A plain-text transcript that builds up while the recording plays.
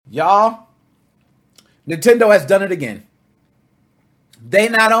Y'all, Nintendo has done it again. They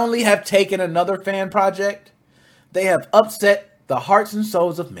not only have taken another fan project, they have upset the hearts and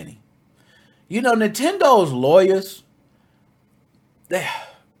souls of many. You know, Nintendo's lawyers,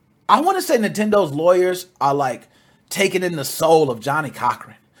 I want to say Nintendo's lawyers are like taking in the soul of Johnny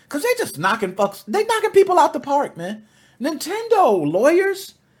Cochran. Because they just knocking people out the park, man. Nintendo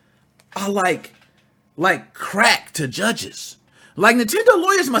lawyers are like crack to judges. Like, Nintendo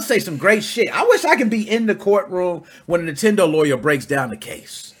lawyers must say some great shit. I wish I could be in the courtroom when a Nintendo lawyer breaks down the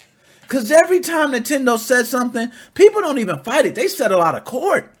case. Because every time Nintendo says something, people don't even fight it. They settle out of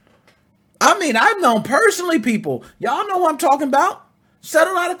court. I mean, I've known personally people. Y'all know what I'm talking about.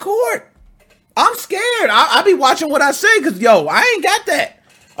 Settle out of court. I'm scared. I be watching what I say because, yo, I ain't got that.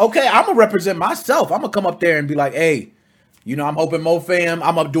 Okay, I'm going to represent myself. I'm going to come up there and be like, hey, you know, I'm hoping MoFam,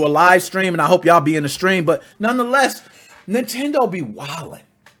 I'm going to do a live stream, and I hope y'all be in the stream. But nonetheless, Nintendo be wildin'.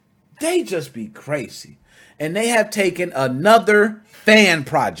 They just be crazy. And they have taken another fan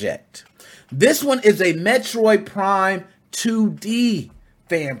project. This one is a Metroid Prime 2D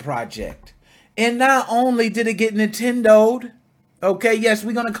fan project. And not only did it get Nintendo'd, okay, yes,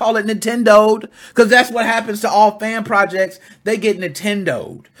 we're going to call it Nintendo'd, because that's what happens to all fan projects. They get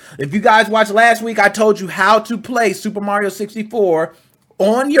Nintendo'd. If you guys watched last week, I told you how to play Super Mario 64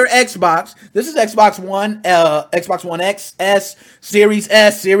 on your Xbox. This is Xbox One, Xbox One X, S, Series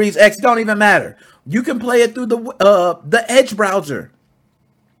X, don't even matter. You can play it through the Edge browser.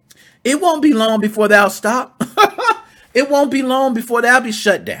 It won't be long before that'll stop. It won't be long before that'll be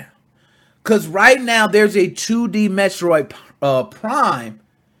shut down. Because right now, there's a 2D Metroid Prime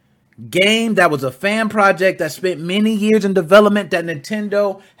game that was a fan project that spent many years in development that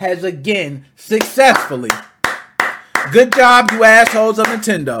Nintendo has again successfully. Good job, you assholes of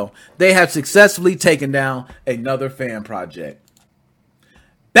Nintendo. They have successfully taken down another fan project.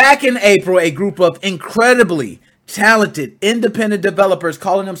 Back in April, a group of incredibly talented independent developers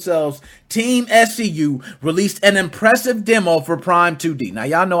calling themselves Team SCU released an impressive demo for Prime 2D. Now,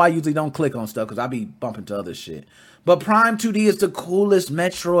 y'all know I usually don't click on stuff because I be bumping to other shit. But Prime 2D is the coolest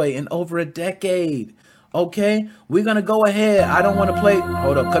Metroid in over a decade. Okay, we're going to go ahead. I don't want to play.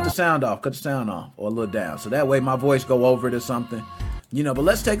 Hold up, cut the sound off or a little down. So that way my voice go over it or something. You know, but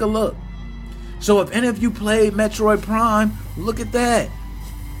let's take a look. So if any of you played Metroid Prime, look at that.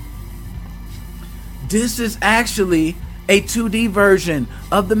 This is actually a 2D version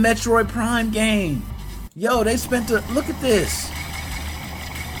of the Metroid Prime game. Yo, they look at this.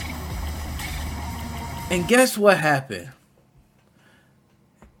 And guess what happened?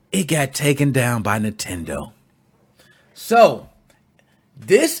 It got taken down by Nintendo. So,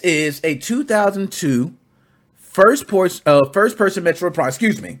 this is a 2002 first-person Metroid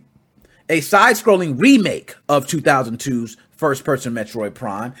Prime, a side-scrolling remake of 2002's first-person Metroid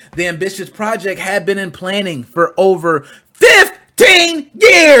Prime. The ambitious project had been in planning for over 15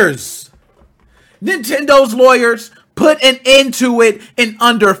 years. Nintendo's lawyers put an end to it in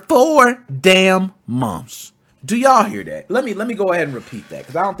under 4 damn months. Do y'all hear that? Let me go ahead and repeat that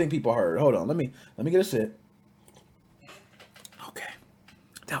because I don't think people heard. Hold on. Let me get a sip. Okay.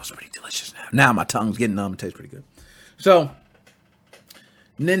 That was pretty delicious now. Now my tongue's getting numb. It tastes pretty good. So,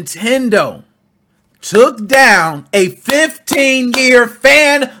 Nintendo took down a 15-year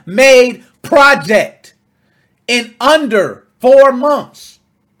fan-made project in under 4 months.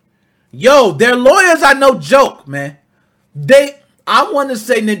 Yo, their lawyers are no joke, man. I want to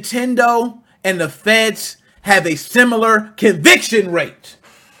say Nintendo and the feds have a similar conviction rate.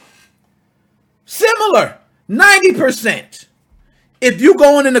 Similar. 90%. If you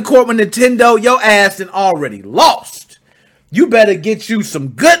going into court with Nintendo, your ass and already lost. You better get you some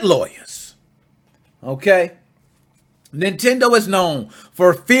good lawyers. Okay? Nintendo is known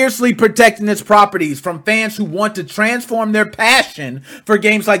for fiercely protecting its properties from fans who want to transform their passion for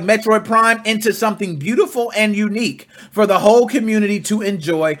games like Metroid Prime into something beautiful and unique for the whole community to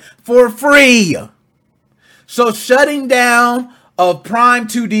enjoy for free. So shutting down of Prime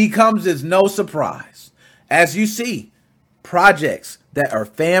 2D comes as no surprise. As you see, projects that are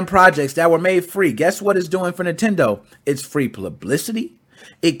fan projects that were made free, guess what it's doing for Nintendo? It's free publicity.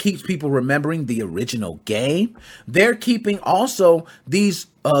 It keeps people remembering the original game. They're keeping also these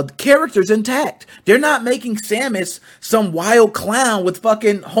characters intact. They're not making Samus some wild clown with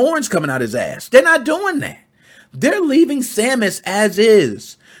fucking horns coming out his ass. They're not doing that. They're leaving Samus as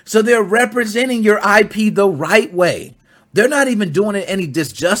is. So they're representing your IP the right way. They're not even doing it any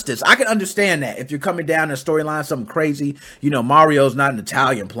disjustice. I can understand that if you're coming down a storyline, something crazy. You know, Mario's not an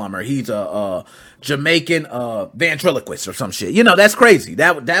Italian plumber. He's a Jamaican ventriloquist or some shit. You know, that's crazy.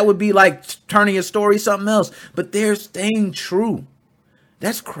 That would be like turning your story something else. But they're staying true.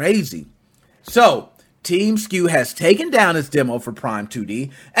 That's crazy. So, Team Skew has taken down its demo for Prime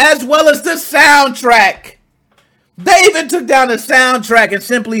 2D, as well as the soundtrack. They even took down the soundtrack and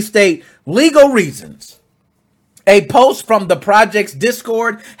simply state legal reasons. A post from the project's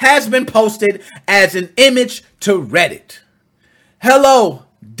Discord has been posted as an image to Reddit. Hello,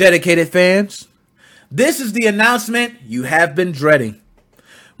 dedicated fans. This is the announcement you have been dreading.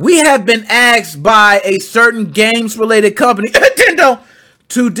 We have been asked by a certain games-related company, Nintendo,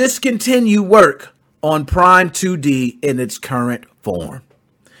 to discontinue work on Prime 2D in its current form.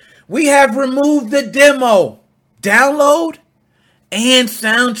 We have removed the demo, download, and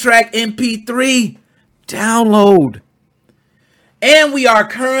soundtrack MP3, download. And we are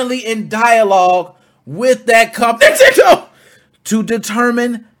currently in dialogue with that company, Nintendo, to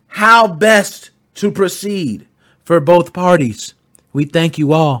determine how best to proceed for both parties. We thank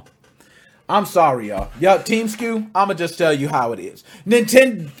you all. I'm sorry, y'all. Team Skew, I'ma just tell you how it is.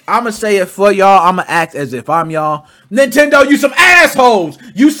 Nintendo, I'ma say it for y'all. I'ma act as if I'm y'all. Nintendo, you some assholes.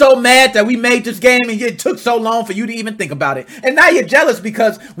 You so mad that we made this game and it took so long for you to even think about it. And now you're jealous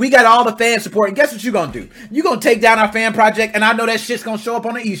because we got all the fan support. And guess what you're gonna do? You're gonna take down our fan project, and I know that shit's gonna show up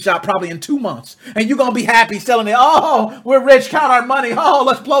on the eShop probably in 2 months. And you're gonna be happy selling it. Oh, we're rich, count our money. Oh,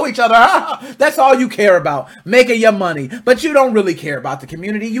 let's blow each other. That's all you care about, making your money. But you don't really care about the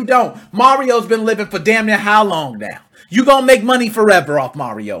community. You don't. Mario's been living for damn near how long now? You gonna make money forever off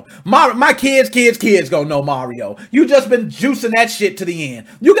Mario. My kids gonna know Mario. You just been juicing that shit to the end.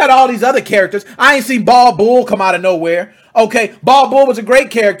 You got all these other characters. I ain't seen Ball Bull come out of nowhere. Okay, Ball Bull was a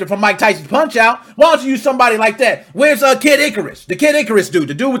great character from Mike Tyson's Punch-Out. Why don't you use somebody like that? Where's Kid Icarus? The Kid Icarus dude,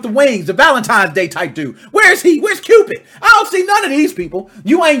 the dude with the wings, the Valentine's Day type dude. Where's he? Where's Cupid? I don't see none of these people.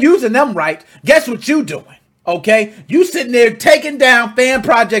 You ain't using them right. Guess what you doing? Okay, you sitting there taking down fan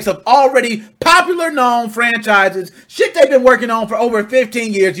projects of already popular known franchises, shit they've been working on for over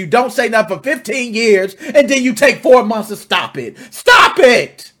 15 years. You don't say nothing for 15 years, and then you take 4 months to stop it. Stop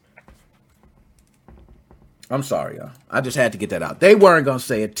it! I'm sorry, y'all. I just had to get that out. They weren't going to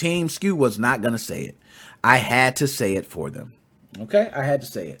say it. Team Skew was not going to say it. I had to say it for them. Okay, I had to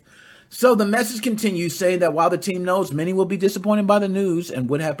say it. So the message continues saying that while the team knows many will be disappointed by the news and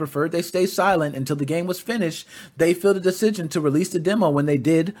would have preferred they stay silent until the game was finished, they feel the decision to release the demo when they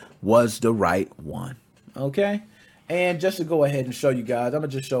did was the right one. Okay? And just to go ahead and show you guys, I'm going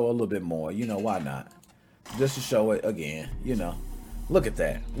to just show a little bit more. You know, why not? Just to show it again, you know. Look at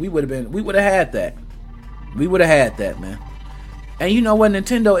that. We would have had that. We would have had that, man. And you know what,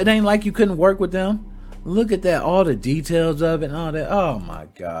 Nintendo, it ain't like you couldn't work with them. Look at that, all the details of it and all that. Oh my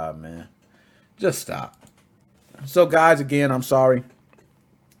God, man. Just stop. So guys, again, I'm sorry.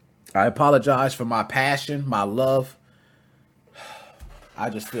 I apologize for my passion, my love. I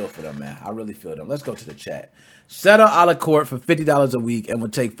just feel for them, man. I really feel them. Let's go to the chat. Settle a la court for $50 a week and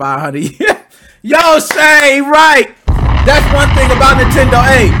would take 500. Yo, say right. That's one thing about Nintendo.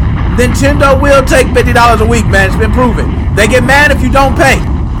 Hey, Nintendo will take $50 a week, man. It's been proven. They get mad if you don't pay.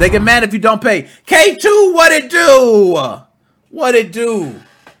 They get mad if you don't pay. K2, what it do? What it do?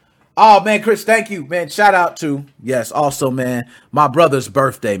 Oh, man, Chris, thank you, man. Shout out to, yes, also, man, my brother's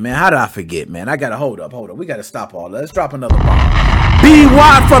birthday, man. How did I forget, man? I got to hold up. We got to stop all that. Let's drop another bomb.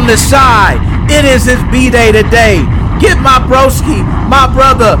 B.Y. from the side. It is his B-day today. Give my broski, my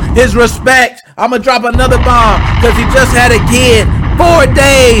brother, his respect. I'm going to drop another bomb because he just had a kid 4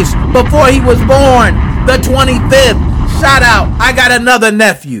 days before he was born, the 25th. Shout out. I got another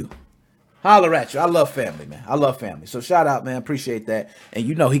nephew. Holler at you. I love family, man. I love family. So shout out, man. Appreciate that. And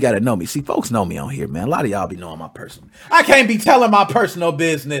you know he got to know me. See, folks know me on here, man. A lot of y'all be knowing my personal. I can't be telling my personal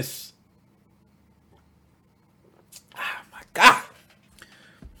business. Oh, my God.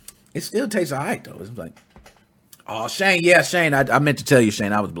 It still tastes all right, though. It's like, oh, Shane. Yeah, Shane. I meant to tell you,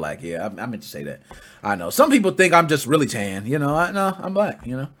 Shane, I was black. Yeah, I meant to say that. I know. Some people think I'm just really tan. You know, no, I'm black,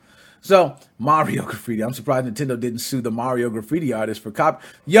 you know. So, Mario Graffiti. I'm surprised Nintendo didn't sue the Mario Graffiti artist for cop.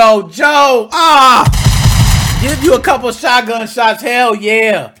 Yo, Joe! Give you a couple shotgun shots. Hell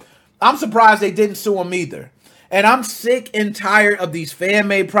yeah. I'm surprised they didn't sue him either. And I'm sick and tired of these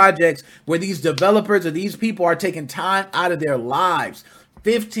fan-made projects where these developers or these people are taking time out of their lives.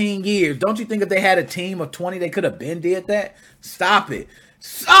 15 years. Don't you think if they had a team of 20, they could have been did that? Stop it.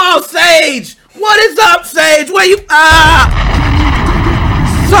 Oh, Sage! What is up, Sage? Where you...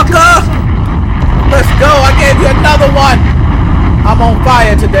 Sucker! Let's go. I gave you another one. I'm on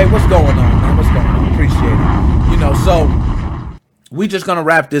fire today. What's going on, man? What's going on? Appreciate it. You know, so we just going to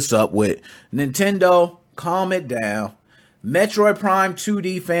wrap this up with Nintendo, calm it down. Metroid Prime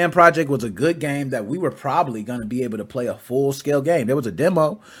 2D Fan Project was a good game that we were probably going to be able to play a full-scale game. There was a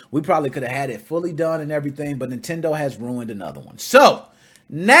demo. We probably could have had it fully done and everything, but Nintendo has ruined another one. So,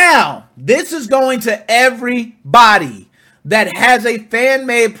 Now, this is going to everybody that has a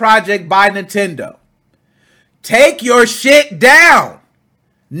fan-made project by Nintendo. Take your shit down.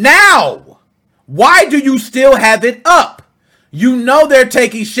 Now. Why do you still have it up? You know they're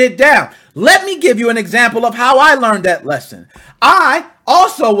taking shit down. Let me give you an example of how I learned that lesson. I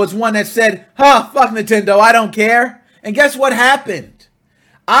also was one that said, fuck Nintendo, I don't care. And guess what happened?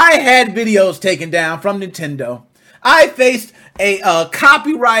 I had videos taken down from Nintendo. I faced a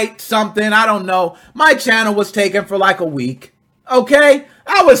copyright something, I don't know. My channel was taken for like a week. Okay?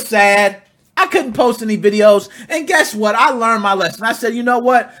 I was sad. I couldn't post any videos. And guess what? I learned my lesson. I said, you know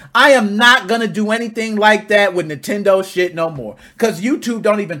what? I am not going to do anything like that with Nintendo shit no more. Because YouTube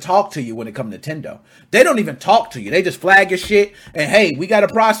don't even talk to you when it comes to Nintendo. They don't even talk to you. They just flag your shit. And hey, we got a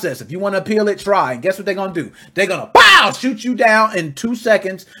process. If you want to appeal it, try. And guess what they're going to do? They're going to shoot you down in 2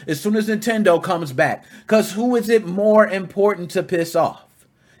 seconds as soon as Nintendo comes back. Because who is it more important to piss off?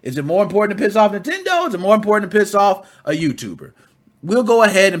 Is it more important to piss off Nintendo? Is it more important to piss off a YouTuber? We'll go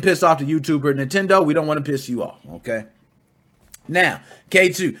ahead and piss off the YouTuber. Nintendo, we don't want to piss you off, okay? Now,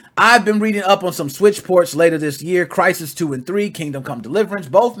 K2, I've been reading up on some Switch ports later this year. Crysis 2 and 3, Kingdom Come Deliverance,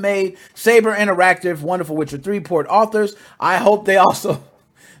 both made. Saber Interactive, wonderful Witcher 3 port authors. I hope they also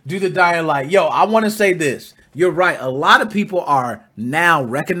do the Dying Light. Yo, I want to say this. You're right. A lot of people are now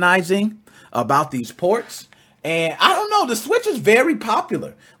recognizing about these ports. And I don't know, the Switch is very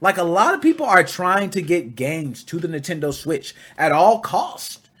popular. Like, a lot of people are trying to get games to the Nintendo Switch at all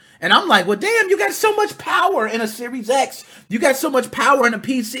costs. And I'm like, well, damn, you got so much power in a Series X. You got so much power in a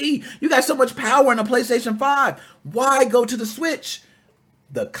PC. You got so much power in a PlayStation 5. Why go to the Switch?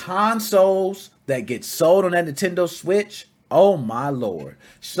 The consoles that get sold on that Nintendo Switch, oh my Lord.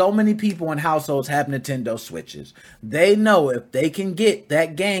 So many people in households have Nintendo Switches. They know if they can get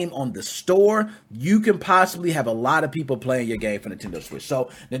that game on the store, you can possibly have a lot of people playing your game for Nintendo Switch. So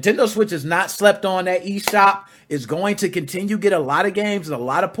Nintendo Switch is not slept on. That eShop is going to continue to get a lot of games and a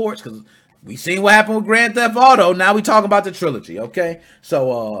lot of ports because we seen what happened with Grand Theft Auto. Now we talking about the trilogy, okay?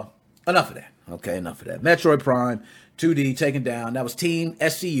 So enough of that. Okay, enough of that. Metroid Prime 2D taken down. That was Team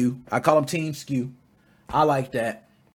SCU. I call them Team SKU. I like that.